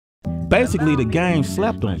basically the game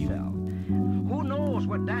slept on you.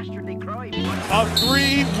 A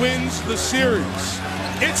 3 wins the series.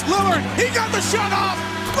 It's Lillard. He got the shot off.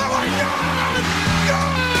 Lillard,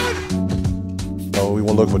 good! So we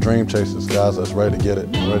want to look for dream chasers, guys that's ready to get it,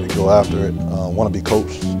 ready to go after it, want to be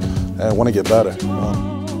coached, and want to get better.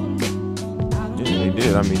 Yeah, they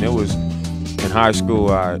did. I mean, it was in high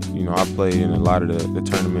school. I played in a lot of the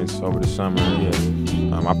tournaments over the summer. Yeah.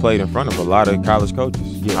 I played in front of a lot of college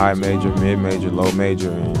coaches, high major, mid major, low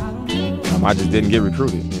major, and I just didn't get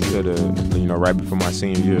recruited until right before my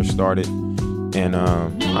senior year started. And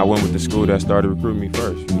I went with the school that started recruiting me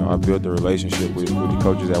first. I built a relationship with the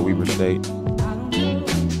coaches at Weber State.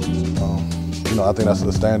 I think that's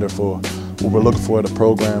the standard for what we're looking for at the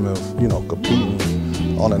program of, competing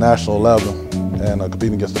on a national level and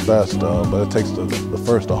competing against the best. But it takes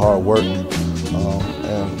the hard work.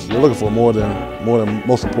 And we're looking for more than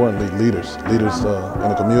most importantly, leaders in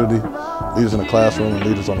the community, leaders in the classroom, and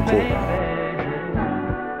leaders on the court.